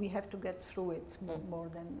stay, we have to get through it more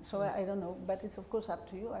than, so I don't know, but it's of course up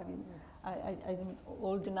to you. I mean, I'm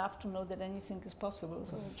old enough to know that anything is possible,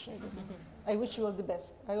 so I wish you all the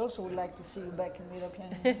best. I also would like to see you back in the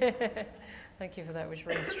European Union. Thank you for that, which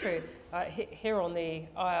rings true. Here on the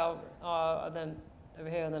aisle, and then over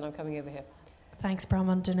here, and then I'm coming over here. Thanks,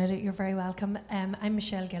 Bronwyn and Danuta. You're very welcome. I'm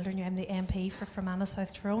Michelle Gildernew. I'm the MP for Fermanagh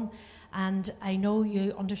South Tyrone. And I know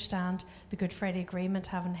you understand the Good Friday Agreement,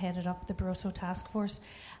 having headed up the Barroso Task Force.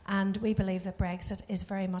 And we believe that Brexit is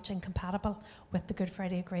very much incompatible with the Good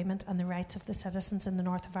Friday Agreement and the rights of the citizens in the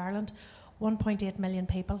north of Ireland. 1.8 million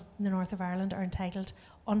people in the north of Ireland are entitled,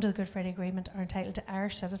 under the Good Friday Agreement, are entitled to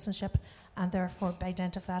Irish citizenship and therefore, by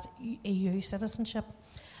dint of that, EU citizenship.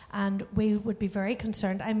 And we would be very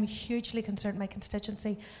concerned. I'm hugely concerned. My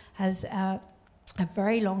constituency has a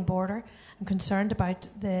very long border. I'm concerned about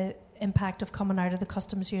the impact of coming out of the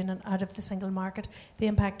customs union, out of the single market, the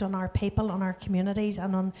impact on our people, on our communities,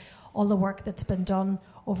 and on all the work that's been done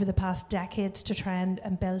over the past decades to try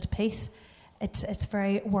and build peace. It's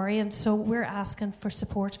very worrying. So we're asking for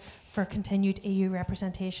support for continued EU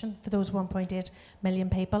representation for those 1.8 million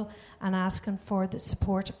people, and asking for the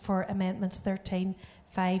support for amendments 13,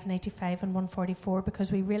 5, 95 and 144,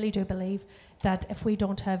 because we really do believe that if we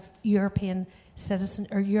don't have European citizen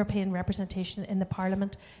or European representation in the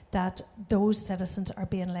Parliament, that those citizens are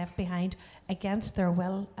being left behind against their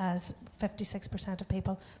will, as 56% of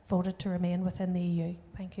people voted to remain within the EU.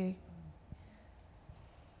 Thank you.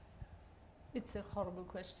 It's a horrible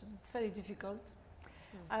question. It's very difficult.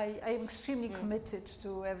 I am extremely committed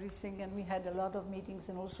to everything, and we had a lot of meetings,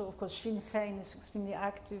 and also, of course, Sinn Féin is extremely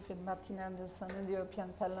active, and Martin Anderson in the European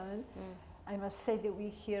Parliament. I must say that we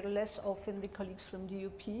hear less often the colleagues from the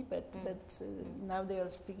UP, but now they are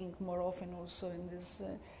speaking more often also in this,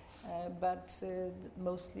 but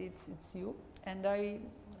mostly it's you. And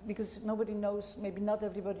because nobody knows, maybe not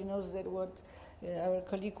everybody knows that what our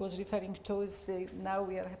colleague was referring to is now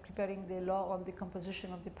we are preparing the law on the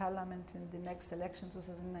composition of the parliament in the next election,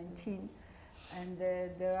 2019, and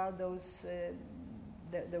there are those.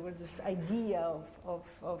 There was this idea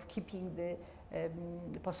of keeping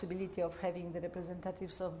the possibility of having the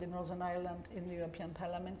representatives of the Northern Ireland in the European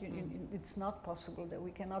Parliament. It's not possible that we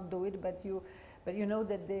cannot do it, but you know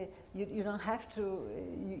that you don't have to.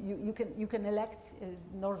 You can elect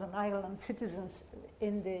Northern Ireland citizens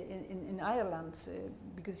in Ireland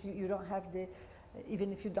because you don't have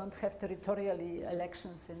even if you don't have territorially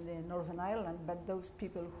elections in the Northern Ireland, but those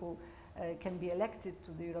people who can be elected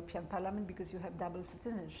to the European Parliament because you have double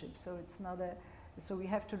citizenship. So it's not so we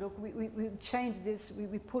have to look. We changed this.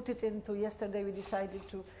 We put it into yesterday. We decided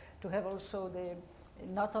to have also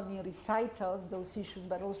not only recitals those issues,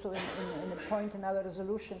 but also in a point in our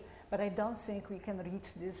resolution. But I don't think we can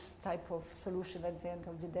reach this type of solution at the end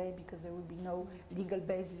of the day because there will be no legal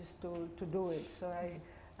basis to do it. So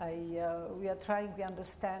we are trying. We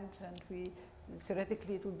understand, and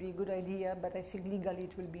theoretically it would be a good idea, but I think legally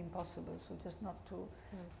it will be impossible. So just not to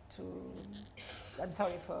I'm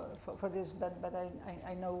sorry for this, but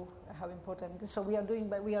I know how important it is. So we are doing,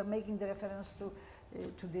 but we are making the reference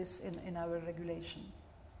to this in our regulation.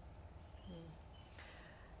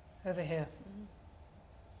 Over here.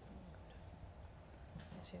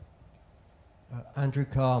 Andrew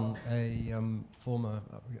Kahn, a former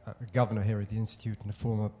governor here at the Institute and a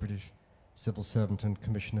former British civil servant and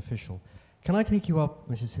commission official. Can I take you up,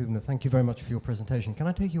 Mrs. Hübner, thank you very much for your presentation. Can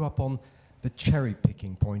I take you up on the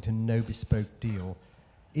cherry-picking point and no bespoke deal?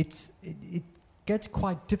 It gets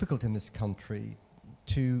quite difficult in this country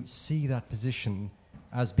to see that position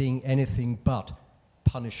as being anything but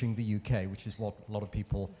punishing the UK, which is what a lot of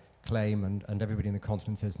people claim, and everybody in the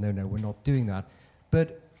continent says, no, we're not doing that.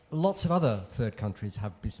 But lots of other third countries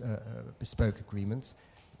have bespoke agreements.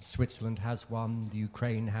 Switzerland has one, the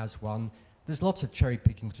Ukraine has one. There's lots of cherry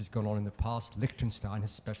picking which has gone on in the past. Liechtenstein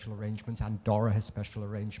has special arrangements. Andorra has special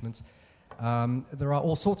arrangements. There are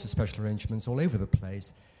all sorts of special arrangements all over the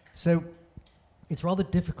place. So it's rather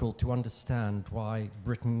difficult to understand why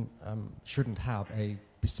Britain shouldn't have a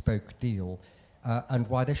bespoke deal and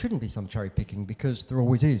why there shouldn't be some cherry picking, because there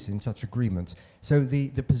always is in such agreements. So the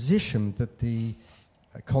position that the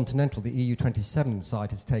continental, the EU27 side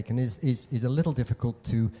has taken is a little difficult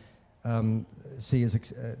to see as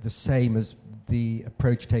the same as the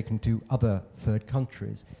approach taken to other third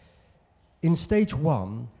countries. In stage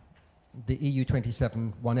one, the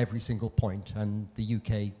EU27 won every single point and the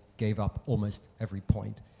UK gave up almost every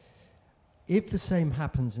point. If the same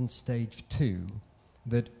happens in stage two,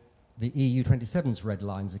 that the EU27's red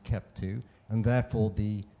lines are kept to, and therefore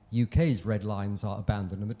the UK's red lines are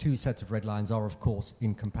abandoned, and the two sets of red lines are, of course,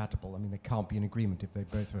 incompatible. I mean, there can't be an agreement if they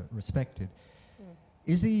both are respected.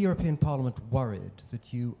 Is the European Parliament worried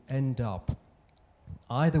that you end up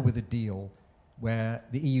either with a deal where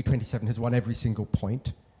the EU27 has won every single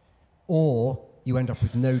point, or you end up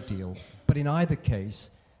with no deal? But in either case,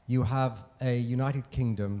 you have a United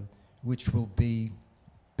Kingdom which will be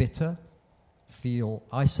bitter, feel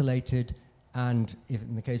isolated, and, if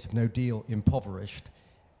in the case of no deal, impoverished,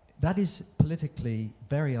 that is politically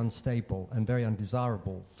very unstable and very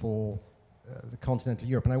undesirable for the continental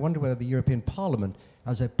Europe. And I wonder whether the European Parliament,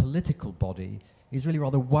 as a political body, is really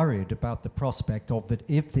rather worried about the prospect of that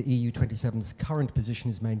if the EU 27's current position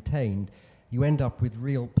is maintained, you end up with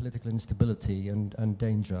real political instability and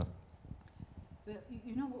danger.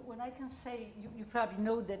 You know, when I can say, you probably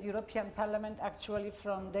know that European Parliament actually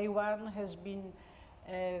from day one has been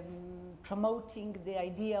promoting the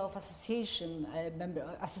idea of association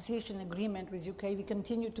agreement with UK. We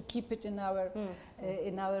continue to keep it in our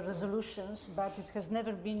resolutions, but it has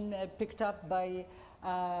never been picked up by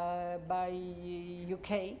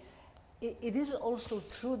UK. It is also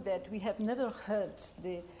true that we have never heard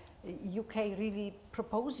the UK really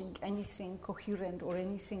proposing anything coherent or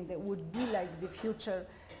anything that would be like the future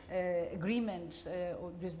agreement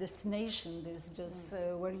or this destination. This just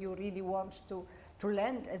where you really want to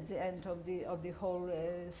land at the end of the whole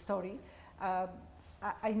story.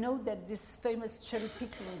 I know that this famous cherry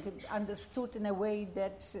picking understood in a way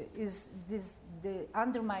that is the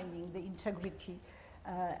undermining the integrity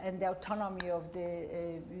and the autonomy of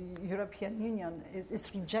the European Union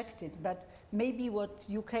is rejected. But maybe what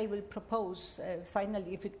UK will propose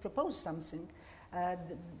finally, if it proposes something,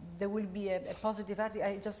 there will be a positive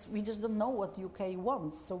attitude. We just don't know what UK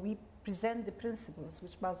wants, so we present the principles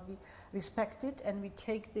which must be respected, and we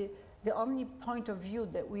take the only point of view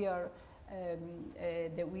that we are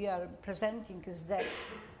presenting is that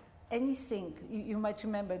anything, you might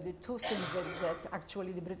remember the two things that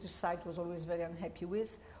actually the British side was always very unhappy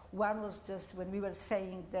with. One was just when we were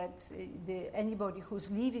saying that anybody who's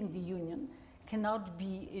leaving the Union cannot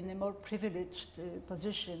be in a more privileged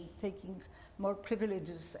position, taking more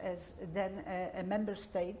privileges than a member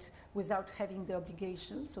state without having the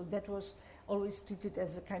obligations. So that was always treated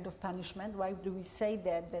as a kind of punishment. Why do we say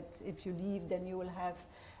that? That if you leave, then you will have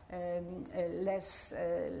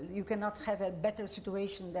you cannot have a better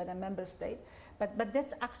situation than a member state. But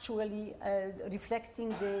that's actually reflecting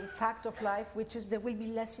the fact of life, which is there will be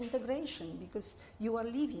less integration because you are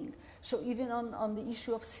leaving. So even on the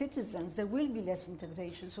issue of citizens, there will be less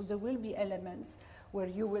integration. So there will be elements where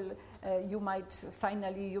you might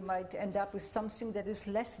end up with something that is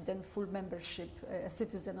less than full membership, a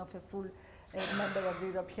citizen of a full member of the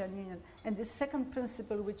European Union. And the second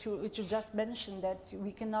principle, which you just mentioned, that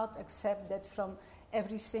we cannot accept that from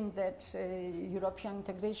everything that European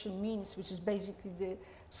integration means, which is basically the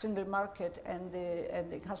single market and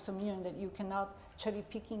the custom union, that you cannot cherry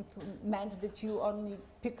picking meant that you only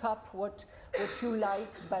pick up what you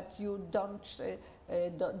like, but you don't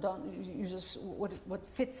you just what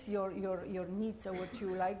fits your needs or what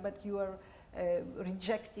you like, but you are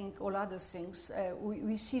rejecting all other things.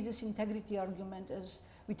 We see this integrity argument as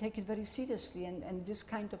we take it very seriously, and this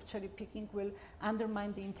kind of cherry picking will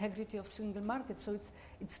undermine the integrity of single market. So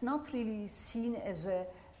it's not really seen as a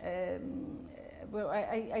well,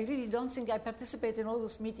 I really don't think I participate in all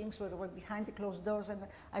those meetings where we're behind the closed doors, and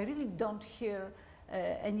I really don't hear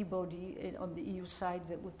anybody on the EU side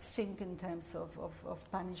that would think in terms of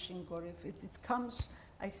punishing, or if it comes,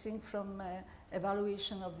 I think, from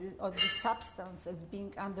evaluation of the substance that's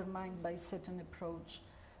being undermined by certain approach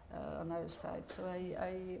on our side. So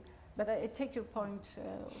but I take your point.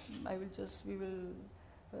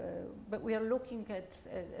 But we are looking at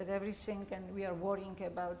everything, and we are worrying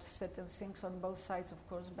about certain things on both sides, of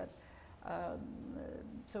course. But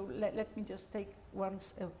so let me just take one.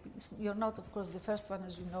 You're not, of course, the first one,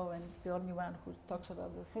 as you know, and the only one who talks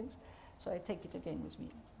about the things. So I take it again with me.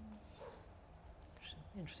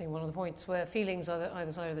 Interesting. One of the points where feelings on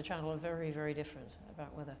either side of the channel are very, very different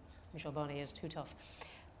about whether Michel Barnier is too tough.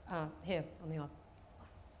 Here on the arm.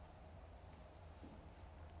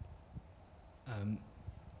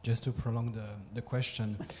 Just to prolong the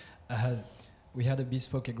question, we had a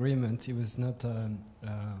bespoke agreement. It was not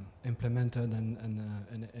implemented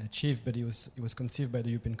and achieved, but it was conceived by the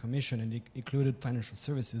European Commission, and it included financial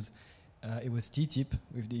services. It was TTIP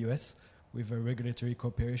with the US, with a regulatory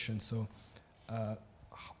cooperation. So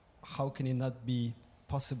how can it not be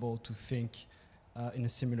possible to think in a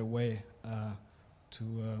similar way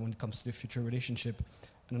when it comes to the future relationship?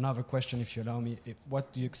 And another question, if you allow me,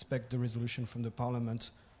 what do you expect the resolution from the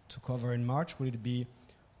Parliament to cover in March? Will it be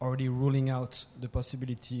already ruling out the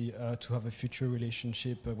possibility to have a future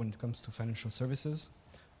relationship when it comes to financial services,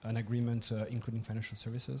 an agreement including financial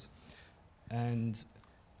services? And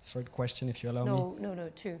third question, if you allow me. No,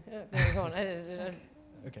 two. Go on.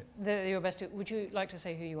 Okay. Your best. Would you like to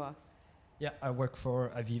say who you are? Yeah, I work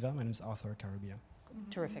for Aviva. My name is Arthur Caribia.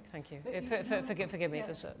 Terrific, thank you. Forgive me, yeah.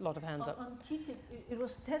 there's a lot of hands up. On TTIP, it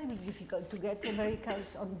was terribly difficult to get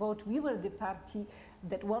Americans on board. We were the party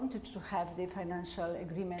that wanted to have the financial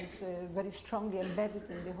agreement very strongly embedded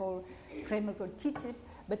in the whole framework of TTIP.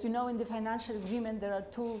 But in the financial agreement, there are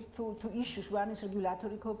two issues. One is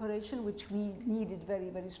regulatory cooperation, which we needed very,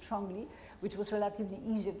 very strongly, which was relatively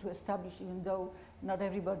easier to establish, even though not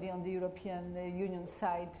everybody on the European Union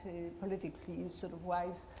side, politically sort of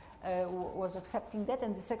wise, was accepting that.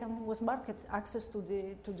 And the second thing was market access to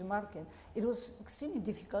the market. It was extremely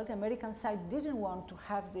difficult. The American side didn't want to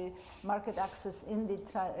have the market access in the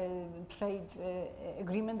trade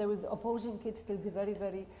agreement. They were opposing it till the very,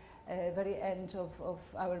 very end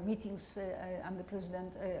of our meetings under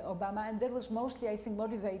President Obama, and that was mostly, I think,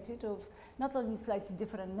 motivated of not only slightly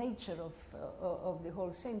different nature of the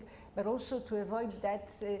whole thing, but also to avoid that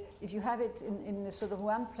if you have it in a sort of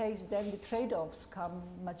one place, then the trade-offs come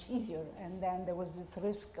much easier, and then there was this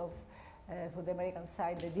risk of for the American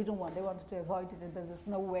side, they wanted to avoid it, but there's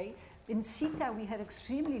no way. In CETA, we had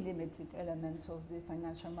extremely limited elements of the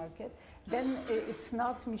financial market. Then it's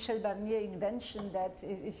not Michel Barnier's invention that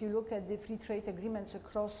if you look at the free trade agreements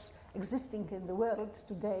across existing in the world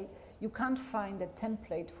today, you can't find a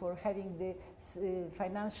template for having the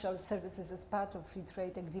financial services as part of free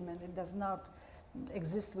trade agreement. It does not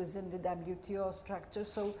exist within the WTO structure.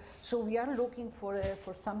 So we are looking for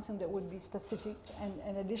something that would be specific.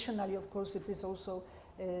 And additionally, of course, it is also,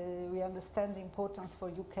 we understand the importance for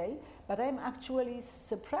UK. But I'm actually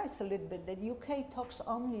surprised a little bit that UK talks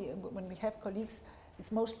only, when we have colleagues,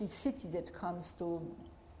 it's mostly City that comes to,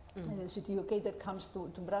 City UK that comes to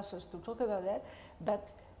Brussels to talk about that.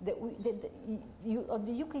 But on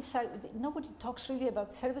the UK side, nobody talks really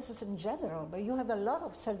about services in general, but you have a lot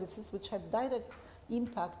of services which have direct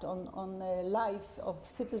impact on life of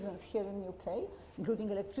citizens here in the UK, including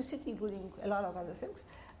electricity, including a lot of other things,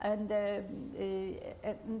 and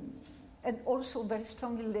also very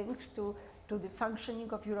strongly linked to the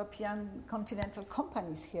functioning of European continental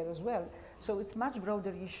companies here as well. So it's much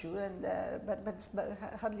broader issue, and but it's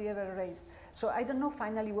hardly ever raised. So I don't know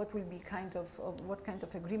finally what will be what kind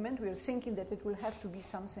of agreement. We are thinking that it will have to be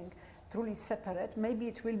something truly separate. Maybe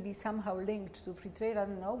it will be somehow linked to free trade, I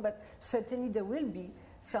don't know, but certainly there will be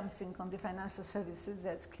something on the financial services,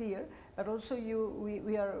 that's clear. But also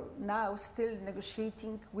we are now still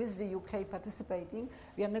negotiating with the UK participating.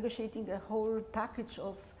 We are negotiating a whole package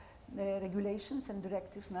of regulations and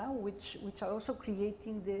directives now, which are also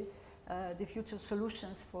creating the future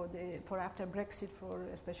solutions for after Brexit,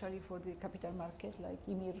 especially for the capital market, like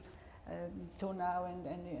EMIR 2 now, and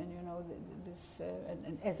this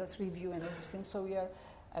and ESA's review and everything. So we are,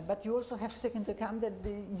 but you also have to take into account that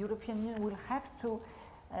the European Union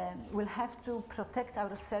will have to protect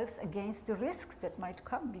ourselves against the risks that might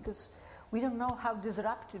come, because we don't know how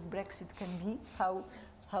disruptive Brexit can be, how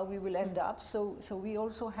we will end up. So we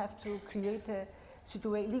also have to create a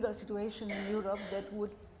legal situation in Europe that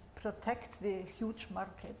would protect the huge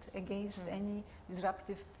market against any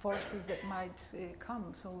disruptive forces that might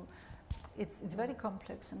come. So it's very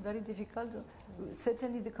complex and very difficult.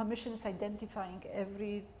 Certainly the Commission is identifying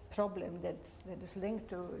every problem that is linked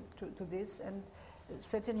to this, and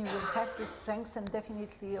certainly we'll have to strengthen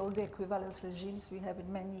definitely all the equivalence regimes we have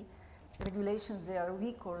in many regulations. They are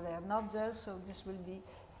weak or they are not there, so this will be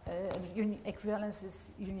equivalence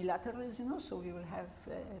is unilateral, as you know, so we will have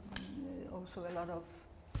also a lot of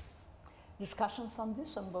discussions on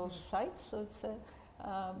this on both sides. So it's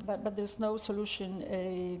but there's no solution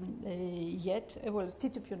yet. Well,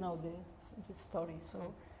 TTIP, you know the story,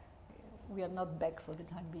 so we are not back for the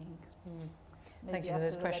time being. Thank you for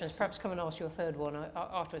those questions. Perhaps come and ask you a third one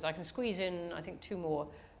afterwards. I can squeeze in, I think, 2 more.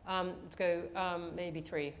 Let's go maybe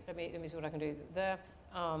 3. Let me see what I can do. There,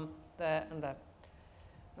 there, and there.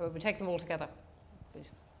 We'll take them all together, please.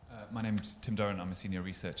 My name's Tim Doran. I'm a senior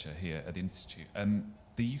researcher here at the Institute.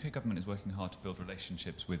 The UK government is working hard to build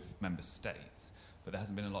relationships with member states, but there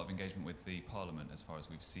hasn't been a lot of engagement with the Parliament as far as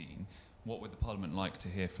we've seen. What would the Parliament like to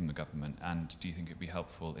hear from the government, and do you think it would be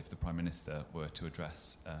helpful if the Prime Minister were to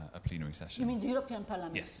address a plenary session? You mean the European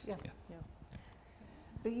Parliament? Yes. Yeah.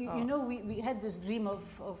 But you know, we had this dream of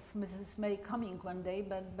Mrs. May coming one day,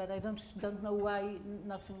 but I don't know why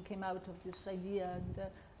nothing came out of this idea, and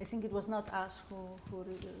I think it was not us who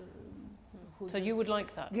so you would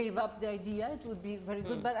like that? Gave up the idea. It would be very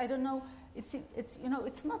good, but I don't know. It's you know,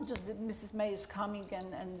 it's not just that Mrs. May is coming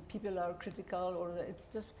and people are critical, or it's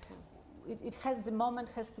just the moment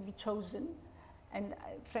has to be chosen, and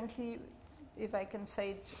frankly, if I can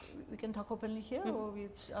say it, we can talk openly here, or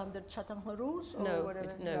it's under Chatham Hall rules, or No, whatever?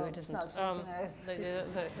 it isn't.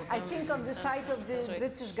 I think on the side of the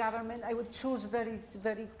British government, I would choose very,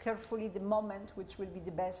 very carefully the moment which will be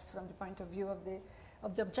the best from the point of view of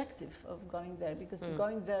the objective of going there, because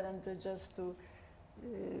going there and just to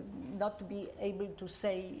not to be able to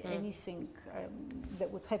say anything that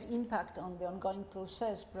would have impact on the ongoing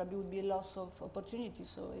process probably would be a loss of opportunity.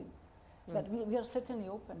 But we are certainly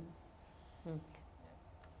open.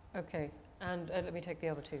 Okay, and let me take the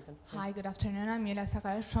other two then. Hi, good afternoon. I'm Yulia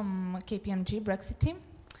Sakar from KPMG Brexit team.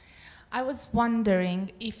 I was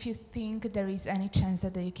wondering if you think there is any chance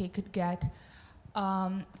that the UK could get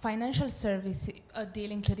financial service, a deal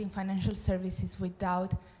including financial services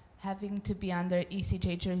without having to be under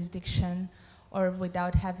ECJ jurisdiction or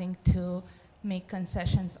without having to make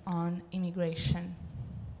concessions on immigration.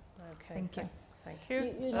 Okay, thank you. Thank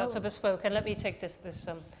you. That's a bespoke. And let me take this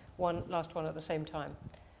last one at the same time.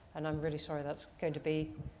 And I'm really sorry, that's going to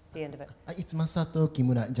be the end of it. It's Masato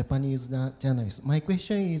Kimura, Japanese journalist. My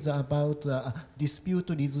question is about dispute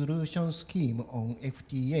resolution scheme on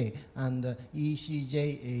FTA and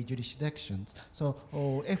ECJ jurisdictions. So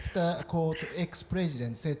EFTA court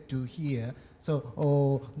ex-president said to here, so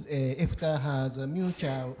EFTA has a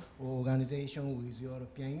mutual organization with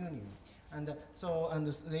European Union. And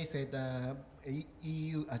they said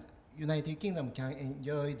EU, United Kingdom can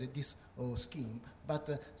enjoy this scheme, but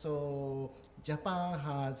Japan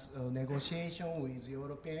has a negotiation with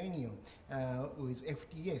European Union with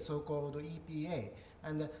FTA, so-called EPA,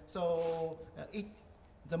 and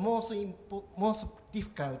the most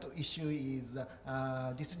difficult issue is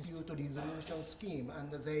dispute resolution scheme,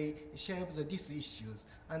 and they shelve these issues.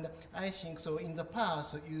 And I think so. In the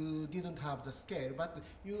past, you didn't have the scale, but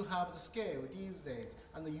you have the scale these days,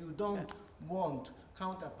 and you don't want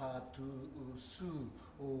counterpart to sue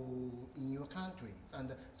in your countries.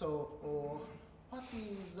 And so, what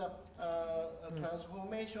is a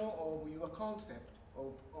transformation of your concept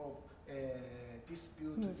of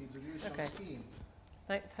dispute resolution scheme?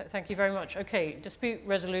 Thank you very much. Okay, dispute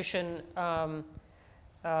resolution under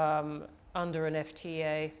an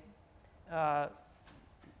FTA,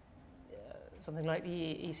 something like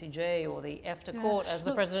the ECJ or the EFTA court, as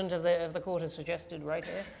the president of the court has suggested right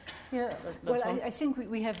here. Yeah, well, I think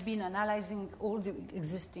we have been analyzing all the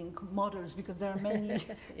existing models, because there are many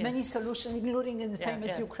many solutions, including in the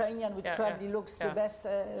famous Ukrainian, which probably looks the best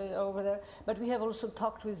over there. But we have also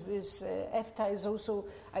talked with EFTA. Is also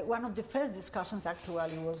one of the first discussions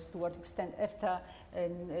actually was to what extent EFTA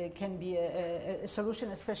can be a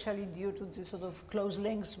solution, especially due to the sort of close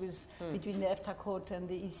links between the EFTA court and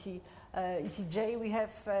the ECJ. We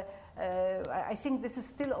have, I think this is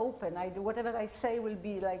still open. Whatever I say will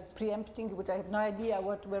be like preempting, which I have no idea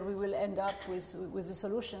where we will end up with the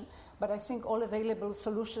solution. But I think all available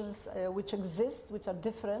solutions which exist, which are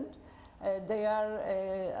different, they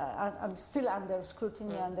are still under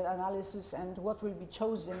scrutiny, under analysis, and what will be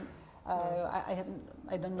chosen.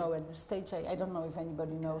 I don't know at this stage. I don't know if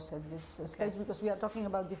anybody knows at this stage, because we are talking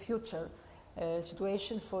about the future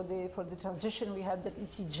situation for the transition. We have that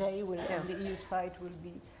ECJ will on the EU side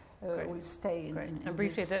will stay. And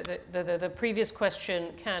briefly, the previous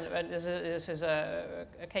question this is a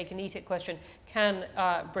cake and eat it question. Can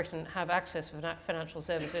Britain have access to financial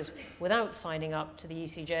services without signing up to the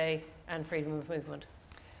ECJ and freedom of movement?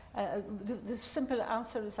 The simple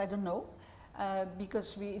answer is I don't know.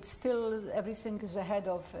 Because it's still everything is ahead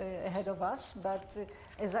of us. But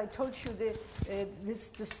as I told you,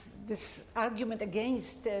 this argument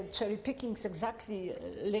against cherry picking is exactly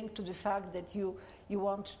linked to the fact that you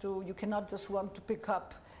cannot just want to pick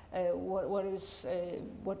up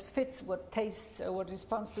what fits, what tastes, what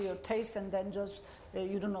responds to your taste, and then just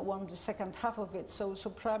you do not want the second half of it. So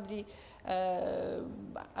probably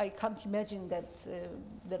I can't imagine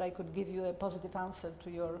that I could give you a positive answer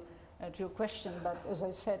to your question, but as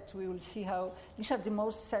I said, we will see how these are the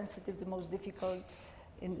most sensitive, the most difficult,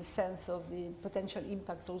 in the sense of the potential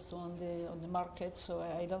impacts also on the market. So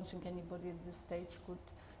I don't think anybody at this stage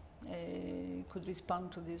could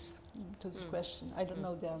respond to this question. I don't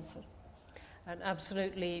know the answer. An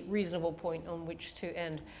absolutely reasonable point on which to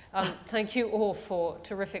end. Thank you all for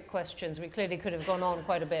terrific questions. We clearly could have gone on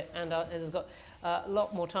quite a bit, and it has got a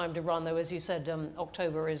lot more time to run, though, as you said,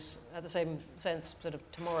 October is, at the same sense, sort of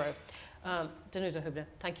tomorrow. Danuta Hübner,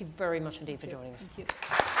 thank you very much indeed for joining us. Thank you.